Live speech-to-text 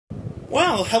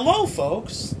Well, hello,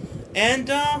 folks, and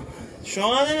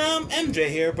Sean and MJ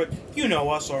here, but you know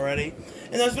us already.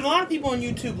 And there's been a lot of people on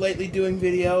YouTube lately doing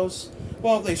videos.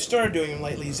 Well, they started doing them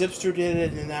lately. Zipster did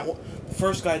it, and the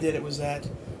first guy did it was that,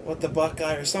 the Buck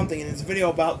guy or something, and it's a video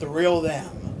about the real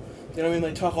them. You know what I mean?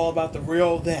 They talk all about the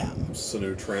real them. It's a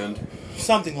new trend.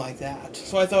 Something like that.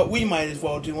 So I thought we might as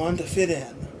well do one to fit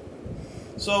in.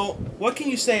 So, what can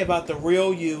you say about the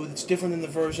real you that's different than the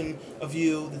version of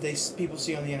you that people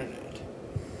see on the internet?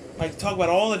 Like, talk about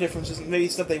all the differences, maybe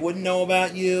stuff they wouldn't know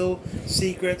about you,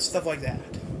 secrets, stuff like that.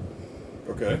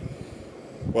 Okay.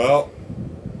 Well,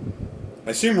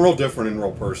 I seem real different in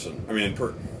real person. I mean,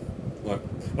 well,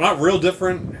 not real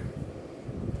different.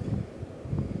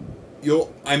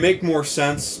 I make more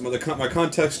sense. My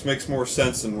context makes more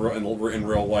sense in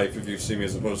real life if you see me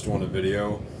as opposed to on a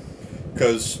video.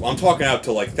 Because I'm talking out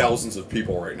to like thousands of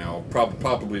people right now,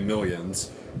 probably millions.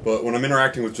 But when I'm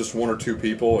interacting with just one or two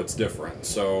people, it's different.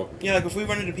 So yeah, like if we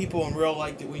run into people in real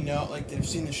life that we know, like they've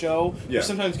seen the show, yeah. We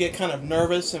sometimes get kind of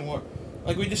nervous and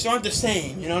we just aren't the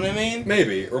same. You know what I mean?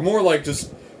 Maybe, or more like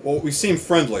just we seem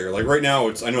friendlier. Like right now,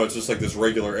 I know it's just like this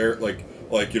regular air, like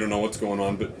you don't know what's going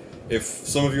on, but. If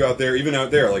some of you out there, even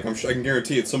out there, like I can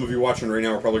guarantee it, some of you watching right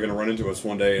now are probably going to run into us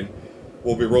one day, and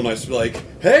we'll be real nice to be like,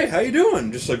 "Hey, how you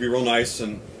doing?" Just like be real nice,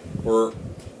 and we're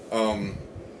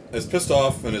as pissed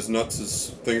off and as nuts as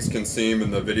things can seem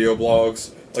in the video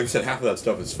blogs. Like I said, half of that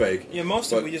stuff is fake. Yeah,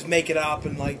 most of it we just make it up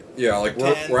and like. Yeah, like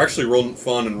we're actually real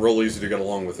fun and real easy to get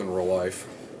along with in real life.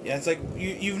 Yeah, it's like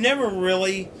you've never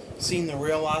really seen the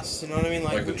real us, you know what I mean?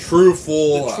 Like the true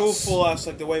full us. The true full us,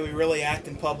 like the way we really act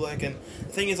in public. And the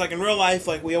thing is, like in real life,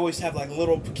 like we always have like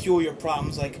little peculiar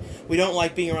problems. Like we don't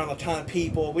like being around a ton of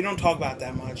people. We don't talk about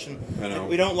that much, and like,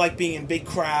 we don't like being in big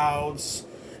crowds.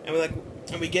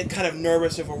 And we get kind of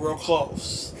nervous if we're real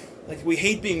close. Like we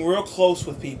hate being real close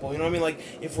with people. You know what I mean? Like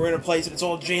if we're in a place and it's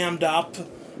all jammed up.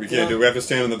 We can't do. We have to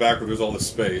stand in the back where there's all this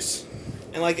space.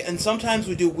 And sometimes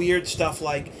we do weird stuff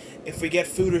like if we get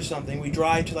food or something, we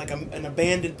drive to like an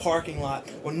abandoned parking lot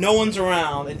where no one's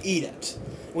around and eat it.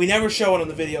 We never show it on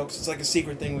the video because it's like a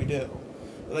secret thing we do.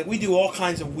 But, like we do all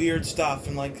kinds of weird stuff,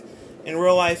 and like in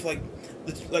real life, like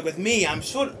with me, I'm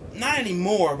sort of not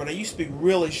anymore, but I used to be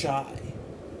really shy.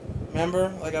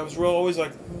 Remember? Like I was always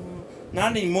like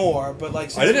not anymore, but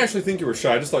like I didn't actually think you were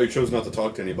shy. I just thought you chose not to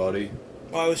talk to anybody.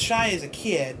 Well, I was shy as a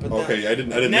kid, but okay, I didn't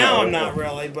now know. I'm not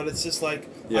really, but it's just like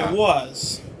yeah. I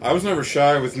was. I was never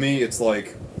shy. With me, it's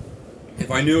like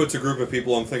if I knew it's a group of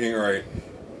people, I'm thinking, all right,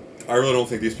 I really don't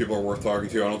think these people are worth talking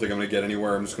to. I don't think I'm going to get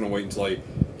anywhere. I'm just going to wait until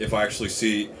if I actually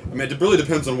see. I mean, it really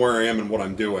depends on where I am and what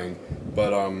I'm doing,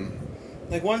 but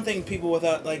like one thing people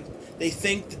without they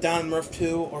think that Don and Murph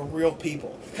 2 are real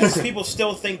people. Because people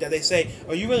still think that. They say,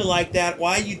 "Oh, you really like that?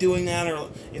 Why are you doing that?" Or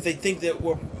if they think that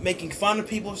we're making fun of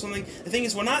people or something. The thing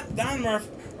is, we're not. Don and Murph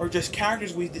are just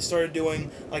characters we started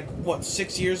doing,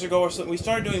 6 years ago or something. We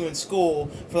started doing them in school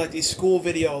for, like, these school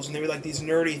videos, and they were, like, these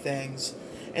nerdy things.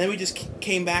 And then we just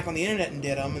came back on the internet and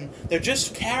did them, and they're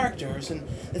just characters. And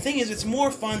the thing is, it's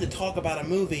more fun to talk about a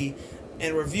movie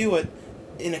and review it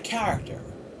in a character.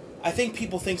 I think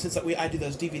people think since I do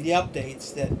those DVD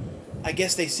updates that I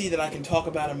guess they see that I can talk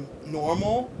about them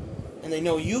normal, and they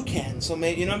know you can. So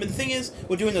maybe but the thing is,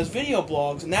 we're doing those video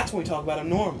blogs, and that's when we talk about them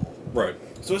normal. Right.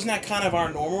 So isn't that kind of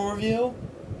our normal review?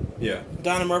 Yeah.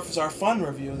 Don and Murph is our fun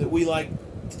review that we like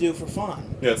to do for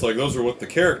fun. Yeah, it's like those are what the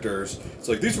characters. It's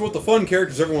like these are what the fun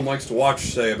characters everyone likes to watch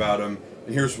say about them,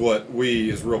 and here's what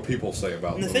we as real people say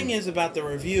about them. And the thing is about the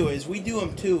review is we do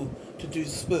them too to do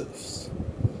spoofs.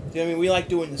 You know what I mean? We like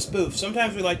doing the spoofs.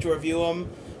 Sometimes we like to review them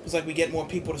because we get more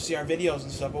people to see our videos and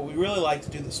stuff, but we really like to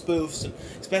do the spoofs, and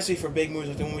especially for big movies,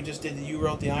 like the one we just did, You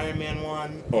Wrote the Iron Man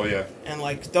one. Oh, yeah. And,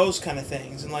 those kind of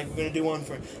things. And, we're going to do one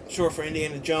for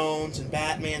Indiana Jones and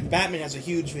Batman. The Batman has a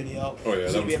huge video. Oh, yeah.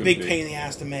 It's going to be a big pain in the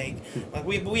ass to make.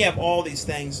 We have all these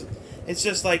things. It's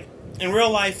just, in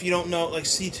real life, you don't know,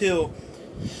 C2,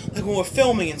 when we're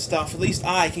filming and stuff, at least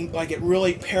I can, get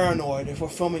really paranoid if we're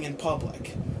filming in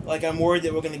public. I'm worried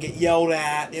that we're going to get yelled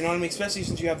at, you know what I mean? Especially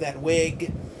since you have that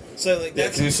wig. So,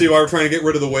 that's... Can you see why we're trying to get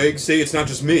rid of the wig? See, it's not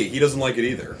just me. He doesn't like it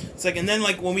either. It's and then,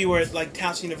 when we were at,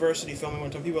 Towson University filming one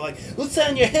time, people were like, "What's that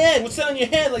on your head? What's that on your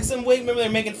head?" Some wig, remember they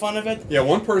were making fun of it? Yeah,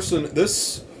 one person,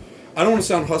 I don't want to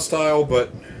sound hostile,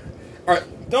 but...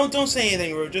 Alright. Don't say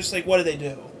anything rude, just, what did they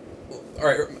do?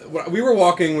 Alright, we were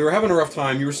walking, we were having a rough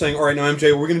time, you were saying, alright, now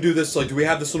MJ, we're going to do this, do we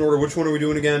have this in order, which one are we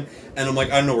doing again? And I'm like,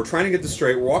 I don't know, we're trying to get this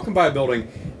straight, we're walking by a building,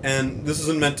 and this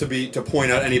isn't meant to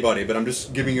point out anybody, but I'm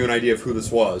just giving you an idea of who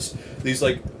this was. These,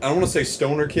 I don't want to say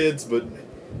stoner kids, but,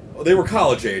 they were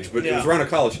college age, but it was around a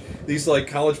college. These like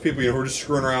college people, who are just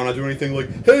screwing around, not doing anything.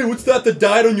 Like, hey, what's that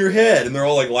died on your head? And they're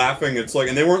all like laughing. It's like,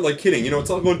 and they weren't like kidding. It's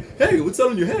all going, hey, what's that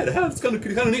on your head? It's kind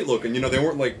of neat looking. They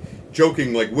weren't like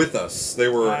joking like with us. They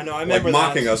were like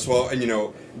mocking us while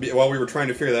we were trying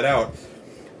to figure that out.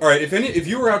 All right, if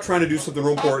you were out trying to do something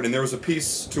real important and there was a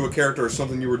piece to a character or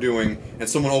something you were doing, and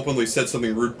someone openly said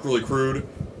something really crude,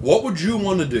 what would you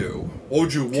want to do? What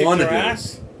would you want to do?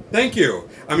 Ass? Thank you.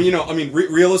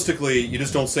 Realistically, you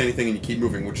just don't say anything and you keep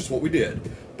moving, which is what we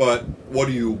did. But what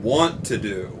do you want to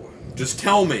do? Just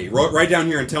tell me. Write down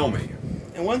here and tell me.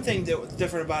 And one thing that's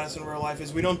different about us in real life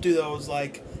is we don't do those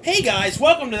like, hey guys,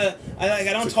 welcome to. I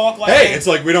don't talk like. Hey, it's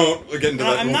like we don't get into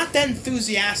that. I'm not that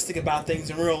enthusiastic about things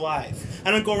in real life.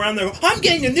 I don't go around there. I'm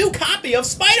getting a new copy of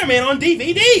Spider-Man on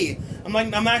DVD.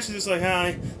 I'm actually just like,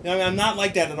 hi. I'm not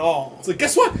like that at all. It's like,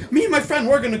 guess what? Me and my friend,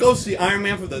 we're going to go see Iron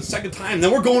Man for the second time.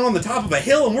 Then we're going on the top of a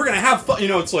hill and we're going to have fun.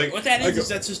 It's like... What that is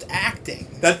that's just acting.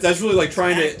 That's really like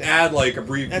trying to add like a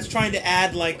brief... That's trying to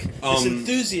add like this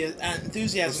enthusiasm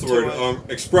that's the to word.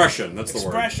 it. Expression. That's the word.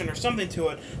 Expression or something to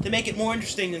it to make it more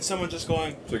interesting than someone just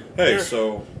going, it's like,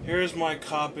 hey, here's my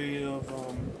copy of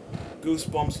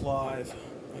Goosebumps Live.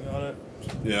 I got it.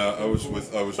 Yeah, I was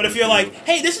with. But if you're like,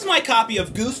 hey, this is my copy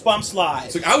of Goosebumps Live.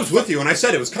 It's like, I was with you, and I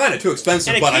said it was kind of too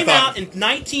expensive, and but it came out in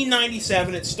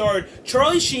 1997. It starred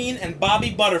Charlie Sheen and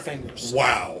Bobby Butterfingers.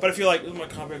 Wow. But if you're like, this is my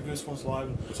copy of Goosebumps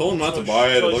Live. I told him not to buy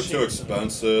it. It looked too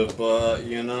expensive, but,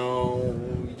 you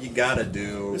gotta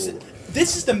do...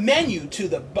 This is the menu to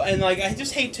the... And, like, I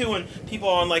just hate, too, when people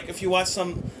are on, like, if you watch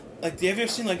some... Like, have you ever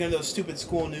seen, like, one of those stupid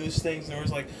school news things? And there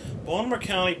was, like, Baltimore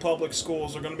County public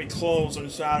schools are going to be closed on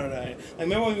Saturday. Like,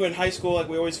 remember when we were in high school, like,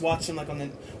 we always watched them, like,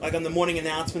 on the morning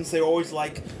announcements, they were always,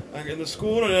 like in the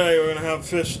school today, we're going to have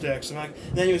fish sticks. And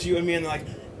then it was you and me, and they're like,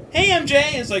 hey, MJ.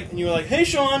 And it's like, and you were like, hey,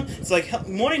 Sean. It's like,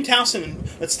 morning,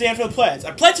 Towson, let's stand for the pledge.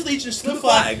 I pledge allegiance to the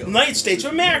flag of the United States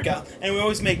of America. And we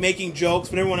always making jokes,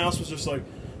 but everyone else was just like,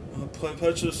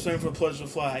 pledge to stand for the pledge of the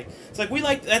flag. It's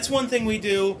like, that's one thing we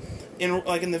do. In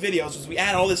the videos, is we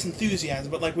add all this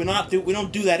enthusiasm, but like we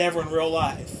don't do that ever in real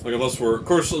life. Like unless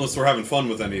we're having fun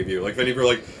with any of you. Like if any of you are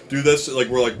like do this, like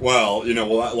we're like, well,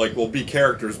 we'll be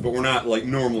characters, but we're not like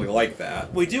normally like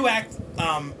that. We do act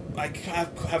like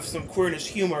have some queerness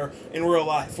humor in real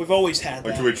life. We've always had that.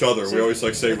 Like to each other, we always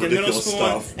like say ridiculous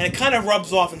stuff, and it kind of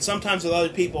rubs off. And sometimes with other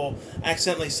people,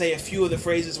 accidentally say a few of the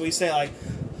phrases we say,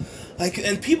 like,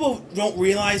 and people don't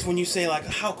realize when you say, like,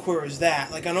 how queer is that?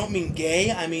 Like, I don't mean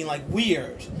gay, I mean, like,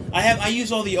 weird. I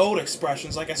use all the old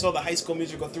expressions. Like, I saw the High School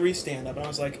Musical 3 stand-up, and I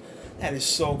was like, that is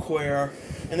so queer.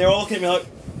 And they're all looking at me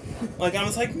like I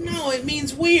was like, no, it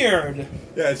means weird.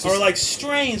 Yeah, it's just, or, like,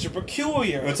 strange or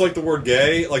peculiar. It's like the word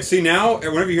gay. Like, see, now,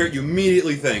 whenever you hear it, you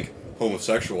immediately think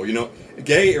homosexual.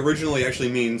 Gay originally actually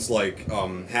means, like,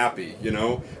 happy,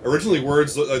 Originally,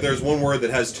 words, there's one word that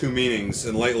has two meanings,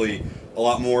 and lately... a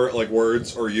lot more like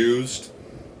words are used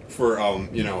for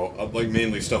like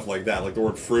mainly stuff like that, like the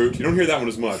word fruit. You don't hear that one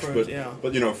as much, fruit,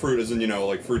 but fruit is in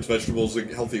like fruits, vegetables,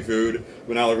 like healthy food.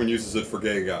 But now everyone uses it for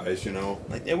gay guys,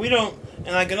 Like, and we don't.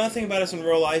 And like another thing about us in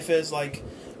real life is like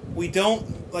we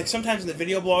don't like sometimes in the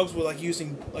video blogs we're like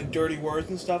using like dirty words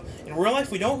and stuff. In real life,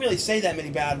 we don't really say that many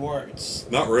bad words.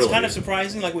 Not really. It's kind of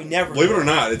surprising. Like we never. Believe it or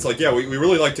not, it's like we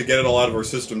really like to get it all out of our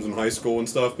systems in high school and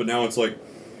stuff. But now it's like.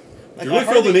 Do you really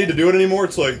feel the need to do it anymore?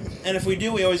 It's like... And if we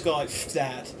do, we always go like, F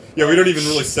that. Yeah, we don't even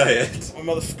really say it. Or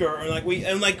motherfucker.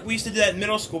 Or we used to do that in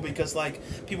middle school because like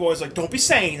people always like, don't be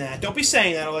saying that, don't be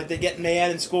saying that, or like they get mad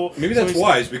in school. Maybe that's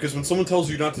wise, because when someone tells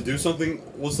you not to do something,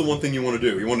 what's the one thing you want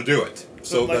to do? You want to do it.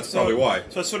 So that's probably why.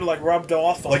 So it's sort of like rubbed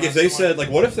off on like if they said, like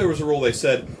what if there was a rule they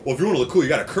said, well if you want to look cool you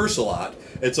gotta curse a lot.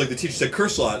 It's like the teacher said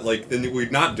curse a lot, like then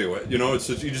we'd not do it. It's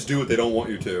just, you just do what they don't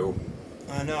want you to.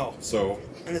 I know. So...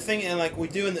 And the thing, and like we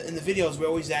do in the videos, we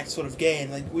always act sort of gay,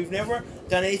 and like we've never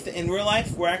done anything in real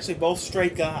life. We're actually both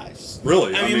straight guys.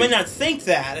 Really? I mean, you might not think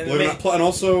that, and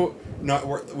also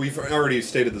we've already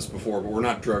stated this before, but we're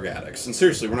not drug addicts. And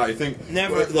seriously, we're not. You think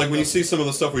never? Like when you see some of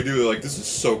the stuff we do, like this is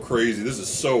so crazy, this is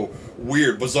so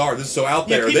weird, bizarre, this is so out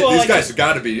there. These guys have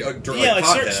got to be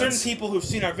certain people who've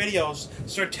seen our videos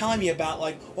start telling me about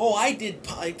like, oh, I did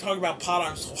talk about pot.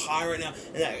 I'm so high right now,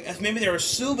 and maybe they're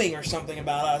assuming or something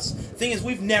about us. Thing is,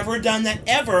 we've never done that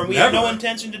ever, and we have no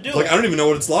intention to do it. Like I don't even know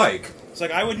what it's like. It's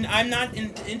like I'm not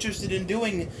interested in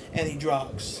doing any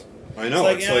drugs. I know.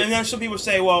 It's like, and then some people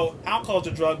say, well, alcohol's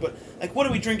a drug, but like, what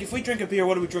do we drink? If we drink a beer,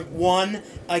 what do we drink? One,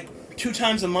 like 2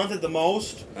 times a month at the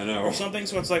most. I know. Or something.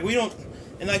 So it's like we don't,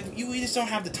 and like we just don't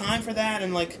have the time for that,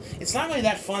 and like it's not really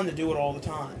that fun to do it all the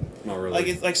time. Not really. Like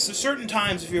it's like certain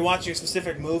times, if you're watching a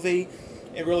specific movie,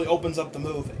 it really opens up the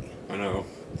movie. I know.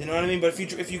 You know what I mean? But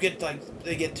if you get like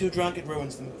they get too drunk, it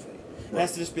ruins the movie. It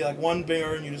has to just be like one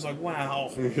beer, and you're just like, wow,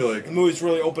 You're like, the movie's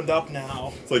really opened up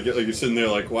now. it's like you're sitting there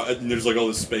like, what? And there's like all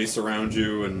this space around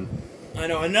you, and I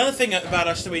know. Another thing about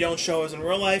us that we don't show is in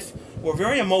real life, we're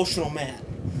very emotional men.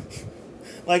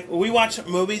 Like when we watch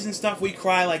movies and stuff, we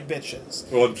cry like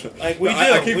bitches. well, Like we do.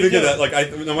 I keep we thinking do. that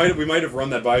like we might have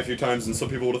run that by a few times, and some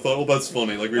people would have thought, "Oh, that's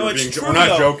funny." Like No, it's true, we're not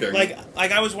though. joking. Like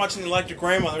I was watching Electric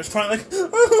Grandmother, I was crying like,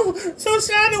 oh, so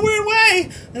sad in a weird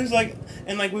way. And it's like,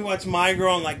 and like we watch My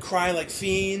Girl and like cry like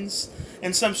fiends.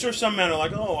 And I'm sure some men are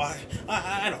like, oh,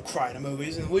 I don't cry in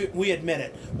movies, and we admit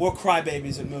it. We're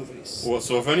crybabies at movies. Well,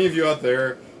 so if any of you out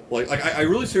there, like I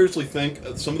really seriously think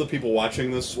some of the people watching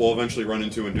this will eventually run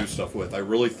into and do stuff with. I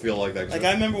really feel like that. Like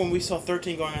I remember when we saw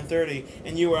 13 going on 30,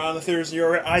 and you were on the theaters, and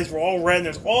your eyes were all red, and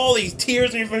there's all these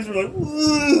tears in your face. You're like,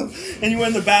 ooh, and you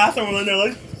went in the bathroom, and they're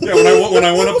like, yeah. When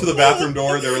I went up to the bathroom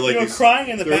door, there were like you were crying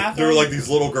in the bathroom. There were like these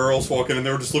little girls walking, and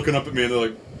they were just looking up at me, and they're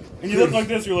like, and you looked like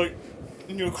this. You're like,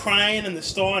 and you were crying in the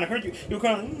store, and I heard you. You were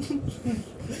crying.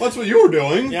 That's what you were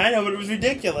doing. Yeah, I know, but it was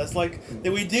ridiculous. Like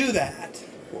that we do that.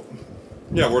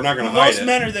 Yeah, we're not going to hide Most it.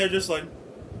 men are there just like,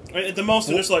 at the most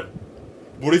they're just like.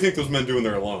 What do you think those men do when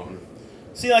they're alone?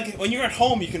 See, like when you're at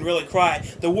home, you can really cry.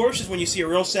 The worst is when you see a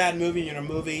real sad movie and you're in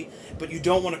a movie, but you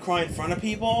don't want to cry in front of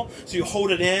people, so you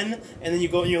hold it in, and then you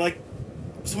go and you're like,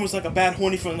 someone's like a bad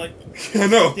horny friend, like. I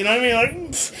know. You know what I mean? Like,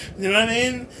 you know what I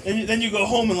mean? And then you go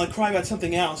home and like cry about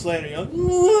something else later. You're like,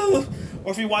 ooh.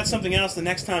 Or if you watch something else, the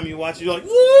next time you watch it, you're like,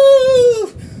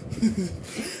 ooh.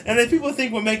 And then people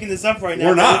think we're making this up right now.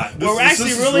 We're not. We're actually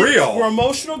this really is real. We're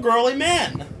emotional, girly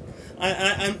men.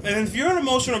 And if you're an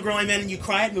emotional, girly man and you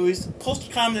cry at movies, post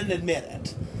a comment and admit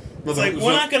it. It's like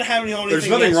we're not going to have anything. There's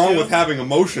nothing wrong with having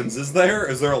emotions, is there?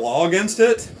 Is there a law against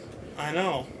it? I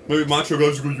know. Maybe macho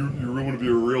guys go, you really want to be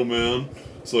a real man?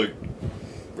 It's like,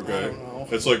 okay. I don't know.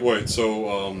 It's like, wait, so,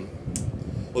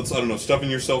 I don't know, stuffing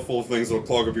yourself full of things that'll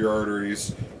clog up your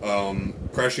arteries,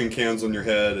 crashing cans on your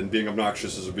head, and being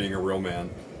obnoxious is being a real man.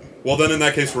 Well, then in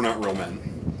that case, we're not real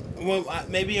men. Well,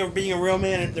 maybe being a real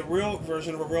man, the real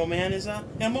version of a real man is an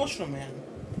emotional man.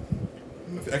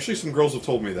 Actually, some girls have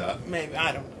told me that. Maybe.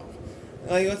 I don't know.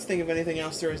 Like, let's think of anything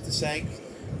else there is to say.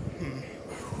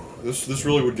 This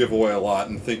really would give away a lot,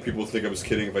 and people would think I was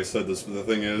kidding if I said this, but the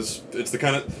thing is, it's the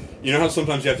kind of... You know how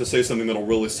sometimes you have to say something that'll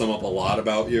really sum up a lot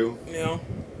about you? You know?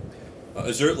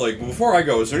 Is there, like, before I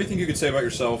go, is there anything you could say about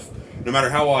yourself, no matter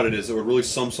how odd it is, that would really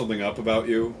sum something up about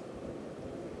you?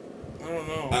 I don't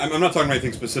know. I'm not talking about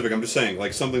anything specific, I'm just saying,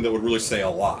 like, something that would really say a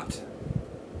lot.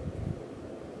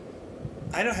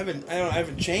 I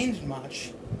haven't changed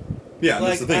much. Yeah, like,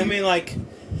 that's the thing. I mean, like,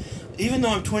 even though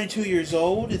I'm 22 years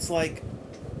old, it's like,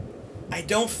 I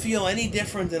don't feel any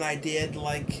different than I did,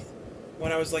 like,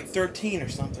 when I was, like, 13 or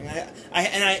something.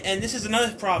 And this is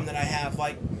another problem that I have,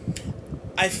 like,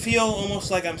 I feel almost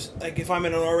like if I'm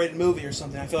in an R-rated movie or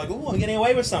something, I feel like, ooh, I'm getting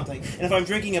away with something. And if I'm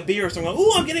drinking a beer or something,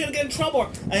 ooh, I'm gonna get in trouble.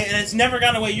 And it's never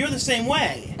gotten away. You're the same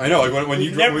way. I know, like when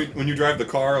you drive the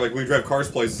car, like when you drive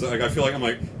cars places, like I feel like am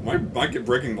I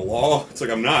breaking the law? It's like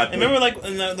I'm not. I remember, like,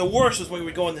 and the worst was when we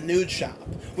would go in the nude shop.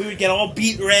 We would get all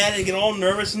beet red and get all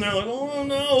nervous, and they're like, oh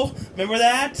no, remember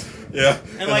that? Yeah,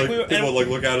 and like people would like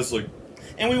look at us like.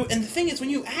 And the thing is, when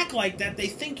you act like that, they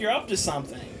think you're up to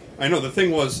something. I know. The thing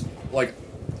was, like,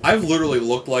 I've literally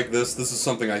looked like this. This is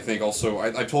something I think also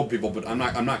I told people, but I'm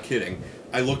not kidding.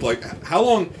 I looked like how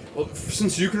long? Well,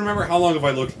 since you can remember, how long have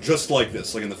I looked just like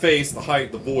this? Like in the face, the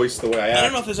height, the voice, the way I act. I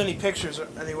don't know if there's any pictures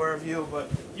anywhere of you, but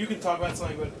you can talk about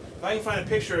something. But if I can find a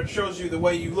picture, it shows you the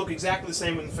way you look exactly the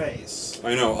same in the face.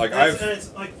 I know, like and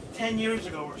it's like 10 years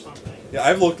ago or something. Yeah,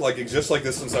 I've looked like just like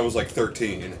this since I was like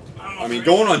 13. I mean,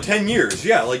 going on 10 years.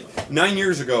 Yeah, like 9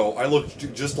 years ago, I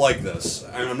looked just like this.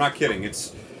 I'm not kidding.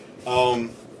 It's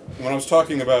when I was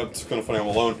talking about, it's kind of funny, I'm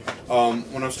alone.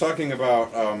 When I was talking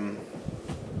about,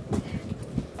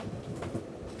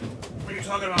 Were you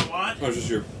talking about what? I was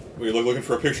just were you looking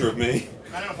for a picture of me?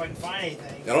 I don't know if I can find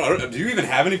anything. I don't, do you even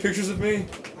have any pictures of me?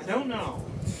 I don't know.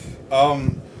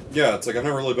 Yeah, it's like I've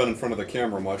never really been in front of the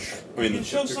camera much. I mean, you can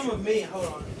show some of me. Hold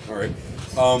on. All right.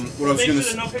 What I was Make going sure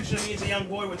there's no picture of me as a young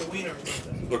boy with a wiener or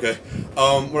something. Okay.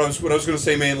 What I was going to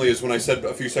say mainly is when I said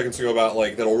a few seconds ago about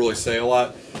like that'll really say a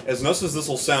lot. As nuts as this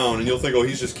will sound, and you'll think, oh,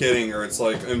 he's just kidding, or it's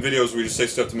like in videos we just say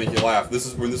stuff to make you laugh. This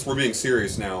is we're being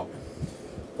serious now.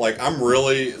 Like I'm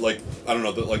really like I don't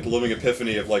know the living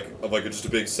epiphany of just a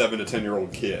big 7 to 10 year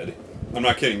old kid. I'm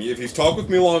not kidding. If you talk with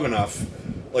me long enough,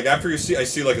 like after I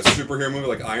see like a superhero movie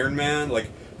like Iron Man, like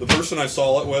the person I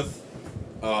saw it with,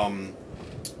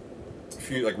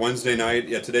 like Wednesday night.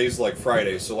 Yeah, today's like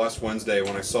Friday, so last Wednesday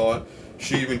when I saw it,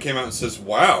 she even came out and says,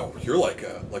 "Wow, you're like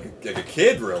a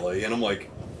kid, really." And I'm like,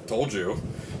 "Told you."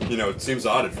 You know, it seems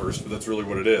odd at first, but that's really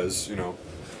what it is. You know.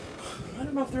 I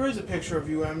don't know if there is a picture of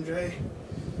you, MJ.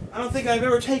 I don't think I've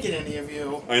ever taken any of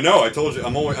you. I know. I told you.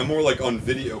 I'm more like on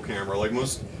video camera. Like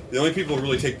the only people who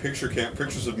really take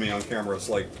pictures of me on camera is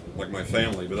like my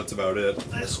family, but that's about it.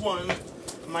 This one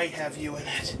might have you in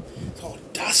it. It's all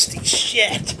dusty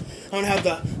shit. I'm gonna have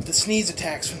the sneeze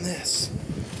attacks from this.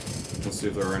 Let's see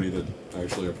if there are any that I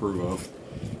actually approve of.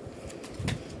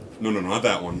 No, not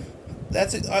that one.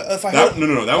 That's it. No,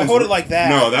 that one's hold it like that.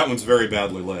 No, that one's very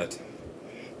badly lit.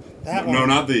 That one. No,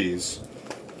 not these.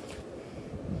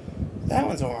 That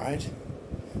one's alright.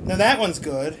 No, that one's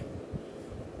good.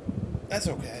 That's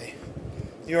okay.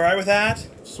 You alright with that?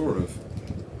 Sort of.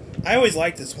 I always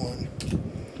liked this one.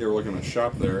 Yeah, we're looking at a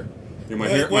shop there. You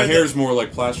know, my hair's more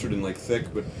like plastered and like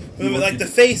thick, but like the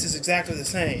face is exactly the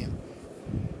same.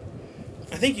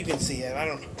 I think you can see it. I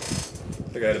don't know. I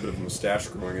think I had a bit of a mustache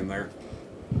growing in there.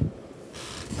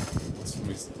 Let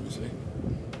me see.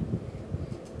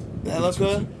 That look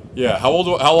good? Yeah. How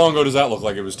long ago does that look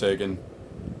like it was taken?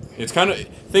 It's kind of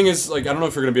thing is like I don't know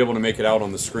if you're gonna be able to make it out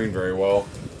on the screen very well.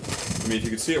 I mean, if you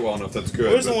can see it well enough, that's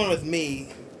good. Where's the one with me?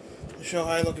 To show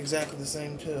how I look exactly the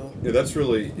same too. Yeah, that's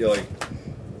really like.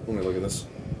 Let me look at this.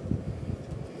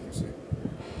 Let me see.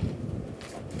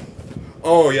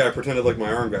 Oh yeah, I pretended like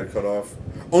my arm got cut off.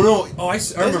 Oh no! Oh, I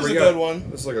remember. This is a good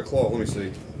one. This is like a claw. Let me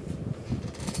see.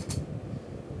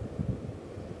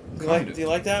 Do you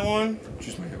like that one?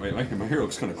 Jeez, my hair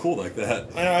looks kind of cool like that.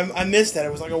 I know. I missed that.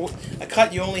 It was like a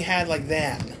cut you only had like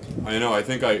that. I know. I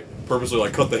think I purposely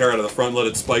like cut the hair out of the front, let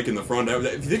it spike in the front.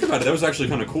 If you think about it, that was actually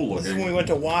kind of cool looking. This is when we went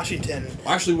to Washington.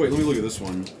 Actually, wait. Let me look at this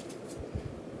one.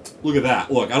 Look at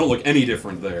that. Look, I don't look any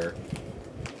different there.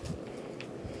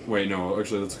 Wait, no.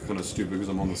 Actually, that's kind of stupid because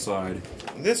I'm on the side.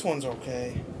 This one's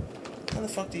okay. How the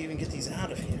fuck do you even get these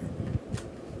out of here?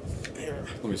 Here.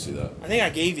 Let me see that. I think I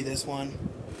gave you this one.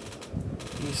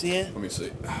 Can you see it? Let me see.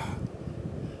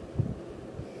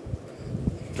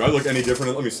 Do I look any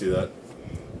different? Let me see that.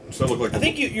 Does I look like? I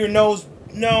think your nose.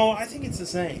 No, I think it's the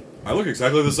same. I look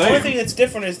exactly the same. The only thing that's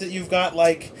different is that you've got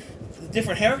like a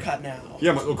different haircut now.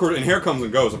 Yeah, of course. And hair comes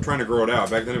and goes. I'm trying to grow it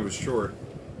out. Back then it was short.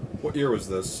 What year was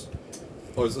this?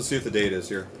 Oh, let's see if the date is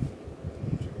here.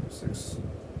 6.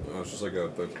 Oh, it's just like a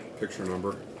picture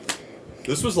number.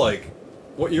 This was like,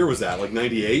 what year was that? Like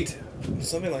 98?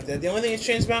 Something like that. The only thing that's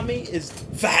changed about me is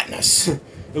fatness.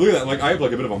 Look at that. Like I have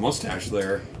like a bit of a mustache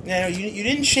there. Yeah, you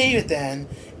didn't shave it then,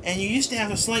 and you used to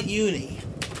have a slight uni.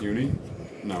 Uni?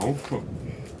 No.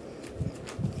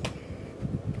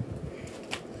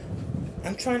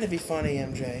 I'm trying to be funny,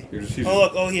 MJ. You're just, oh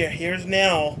look! Oh here's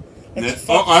Nell.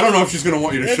 I don't know if she's gonna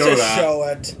want you to show that. Let's show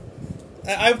it.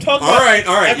 I've talked. All right.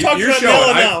 I've talked about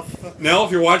Nell enough. Nell,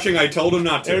 if you're watching, I told him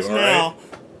not to. There's Nell.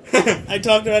 I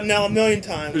talked about Nell a million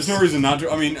times. There's no reason not to.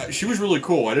 I mean, she was really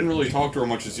cool. I didn't really talk to her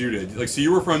much as you did. Like, so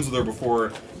you were friends with her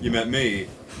before you met me,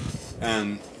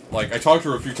 and like I talked to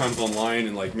her a few times online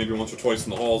and like maybe once or twice in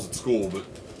the halls at school.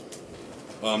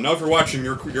 But now if you're watching,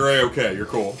 you're A-okay. You're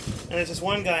cool. And there's this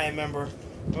one guy I remember.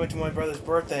 I went to my brother's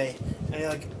birthday, and he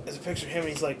there's a picture of him, and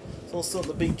he's like, still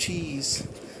the big cheese.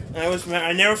 And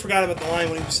I never forgot about the line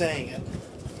when he was saying it.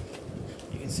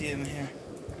 You can see it in here.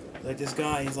 Like this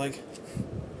guy, he's like,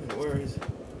 where is it?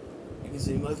 You can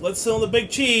see him like, let's sell the big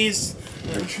cheese.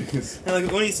 Big cheese. And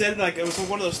like when he said it, like it was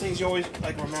one of those things you always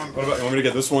like remember. What about? You want me to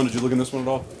get this one? Did you look in this one at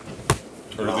all?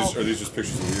 Or No. are these just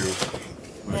pictures of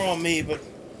you? They're all me, but.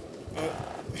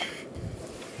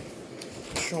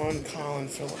 Sean Colin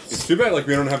Phillips. It's too bad like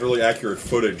we don't have really accurate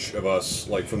footage of us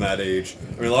like from that age.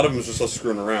 I mean, a lot of them is just us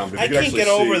screwing around. But I if you can't could get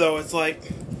actually over see, though. It's like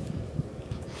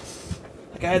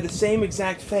I had the same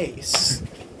exact face.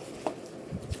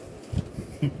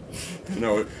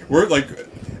 No, we're like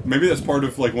maybe that's part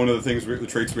of like one of the things the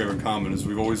traits we have in common is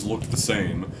we've always looked the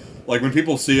same. Like when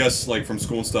people see us like from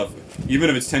school and stuff, even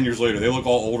if it's 10 years later, they look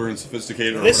all older and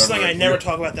sophisticated. Or This is whatever. like I never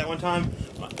talk about that one time.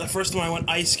 The first time I went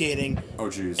ice skating. Oh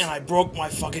jeez. And I broke my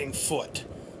fucking foot.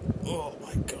 Oh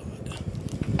my god.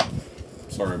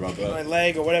 Sorry about that. My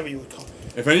leg or whatever you would call it.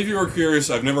 If any of you are curious,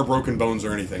 I've never broken bones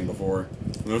or anything before.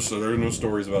 There are no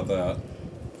stories about that.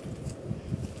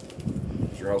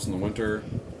 Is your house in the winter?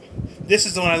 This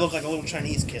is the one I look like a little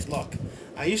Chinese kid. Look,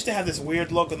 I used to have this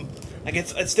weird look. Like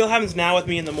it still happens now with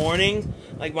me in the morning.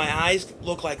 Like my eyes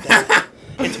look like that.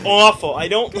 It's awful. I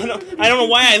don't know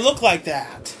why I look like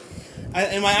that.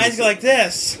 And my eyes go like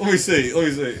this. Let me see.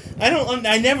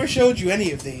 I never showed you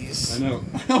any of these. I know.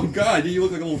 Oh god, you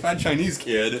look like a little fat Chinese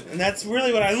kid. And that's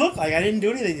really what I look like. I didn't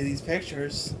do anything to these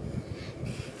pictures.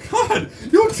 God,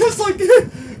 you look just like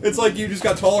it. It's like you just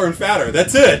got taller and fatter.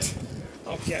 That's it.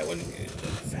 Okay, I wouldn't get the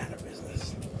fatter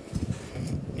business.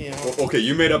 You know. Well, okay,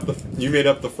 you made up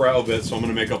the frau bit, so I'm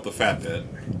gonna make up the fat bit.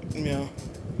 Yeah.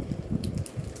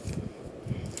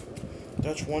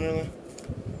 Dutch Wonderland.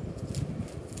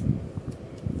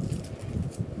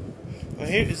 Well,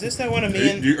 here, is this that one of me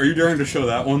and... Are you daring to show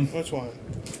that one? Which one?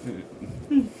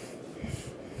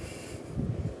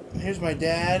 Here's my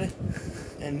dad,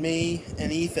 and me,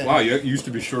 and Ethan. Wow, you used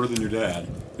to be shorter than your dad.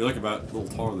 You're like about a little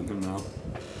taller than him now.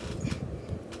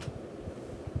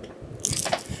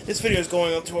 This video is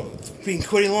going up to being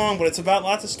pretty long, but it's about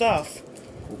lots of stuff.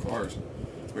 Cool cars.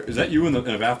 Wait, is that you in a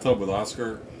bathtub with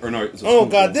Oscar? Or no? It's a Oh pool.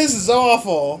 God, this is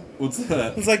awful. What's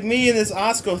that? It's like me and this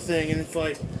Osco thing, and it's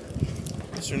like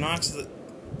Mr. Knox.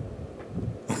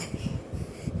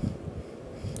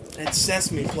 It's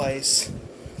Sesame Place.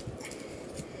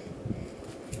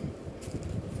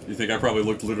 You think I probably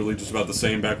looked literally just about the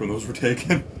same back when those were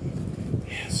taken?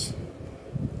 Yes.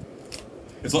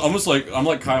 It's almost like I'm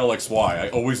like Kyle XY. I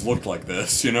always looked like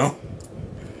this, you know?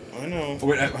 I know. Oh,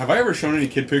 wait, have I ever shown any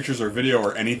kid pictures or video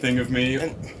or anything of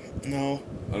me? No.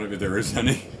 I don't know if there is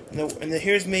any. No, and then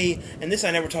here's me, and this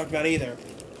I never talked about either.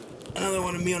 Another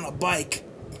one of me on a bike.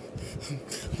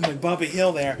 Like Bobby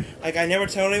Hill there. Like, I never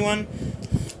told anyone.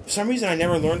 For some reason, I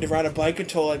never learned to ride a bike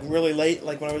until, like, really late.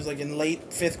 Like, when I was, like, in late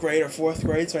 5th grade or 4th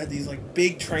grade. So I had these, like,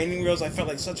 big training wheels. I felt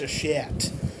like such a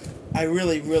shit. I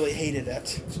really, really hated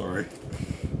it. Sorry.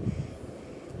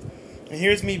 And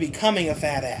here's me becoming a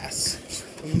fat ass.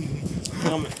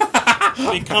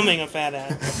 Becoming a fat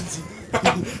ass.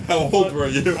 How old were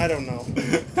you? I don't know.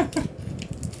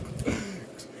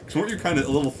 Because weren't you kind of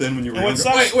a little thin when you were And what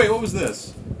younger? sucks- Wait, what was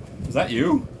this? Was that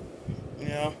you?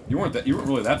 Yeah. You weren't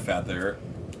really that fat there.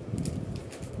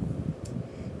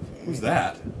 Who's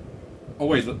that? Oh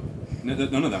wait,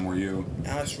 none of them were you.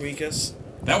 Alex Rikas.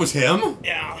 That was him?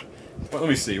 Yeah. Well, let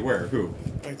me see. Where? Who?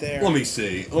 Right there. Let me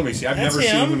see. I've That's never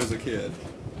seen him as a kid.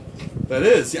 That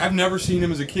is. I've never seen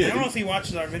him as a I kid. don't know if he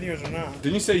watches our videos or not.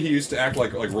 Didn't you say he used to act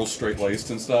like real straight-laced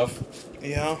and stuff?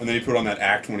 Yeah. And then he put on that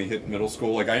act when he hit middle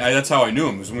school. Like that's how I knew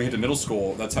him. Was when we hit to middle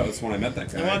school. That's when I met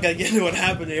that guy. I'm not gonna get into what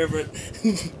happened here, but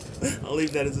I'll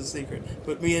leave that as a secret.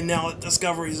 But me and Nell at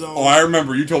Discovery Zone. Oh, I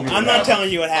remember. You told me. I'm what not happened.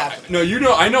 telling you what happened. No, you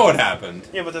know. I know what happened.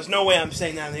 Yeah, but there's no way I'm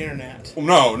saying that on the internet. Well,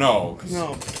 no.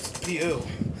 No, you.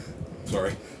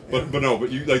 Sorry, but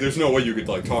you like. There's no way you could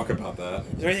like talk about that.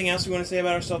 Is there anything else you want to say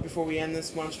about ourselves before we end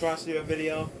this monstrosity of a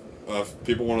video? If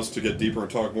people want us to get deeper and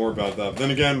talk more about that, but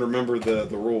then again, remember the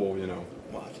rule. You know.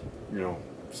 What? You know,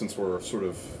 since we're sort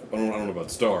of I don't know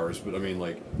about stars, but I mean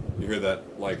like you hear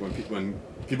that like when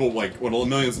people like when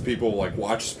millions of people like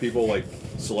watch people like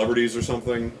celebrities or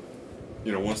something.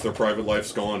 You know, once their private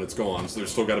life's gone, it's gone. So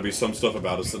there's still got to be some stuff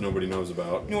about us that nobody knows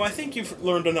about. No, I think you've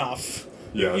learned enough.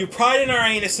 Yeah. You pride in our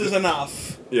anuses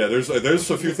enough. Yeah, there's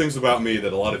a few things about me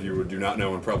that a lot of you do not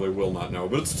know and probably will not know,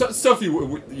 but it's stuff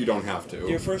you don't have to.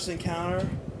 Your first encounter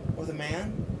with a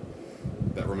man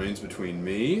That remains between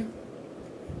me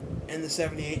and the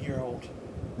 78-year-old.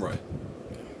 Right.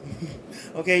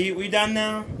 Okay, we done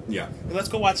now? Yeah. Let's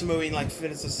go watch a movie and like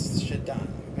finish this shit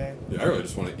done. Okay. Yeah, I really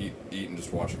just want to eat and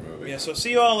just watch a movie. Yeah. So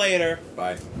see you all later.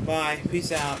 Bye. Bye.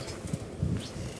 Peace out.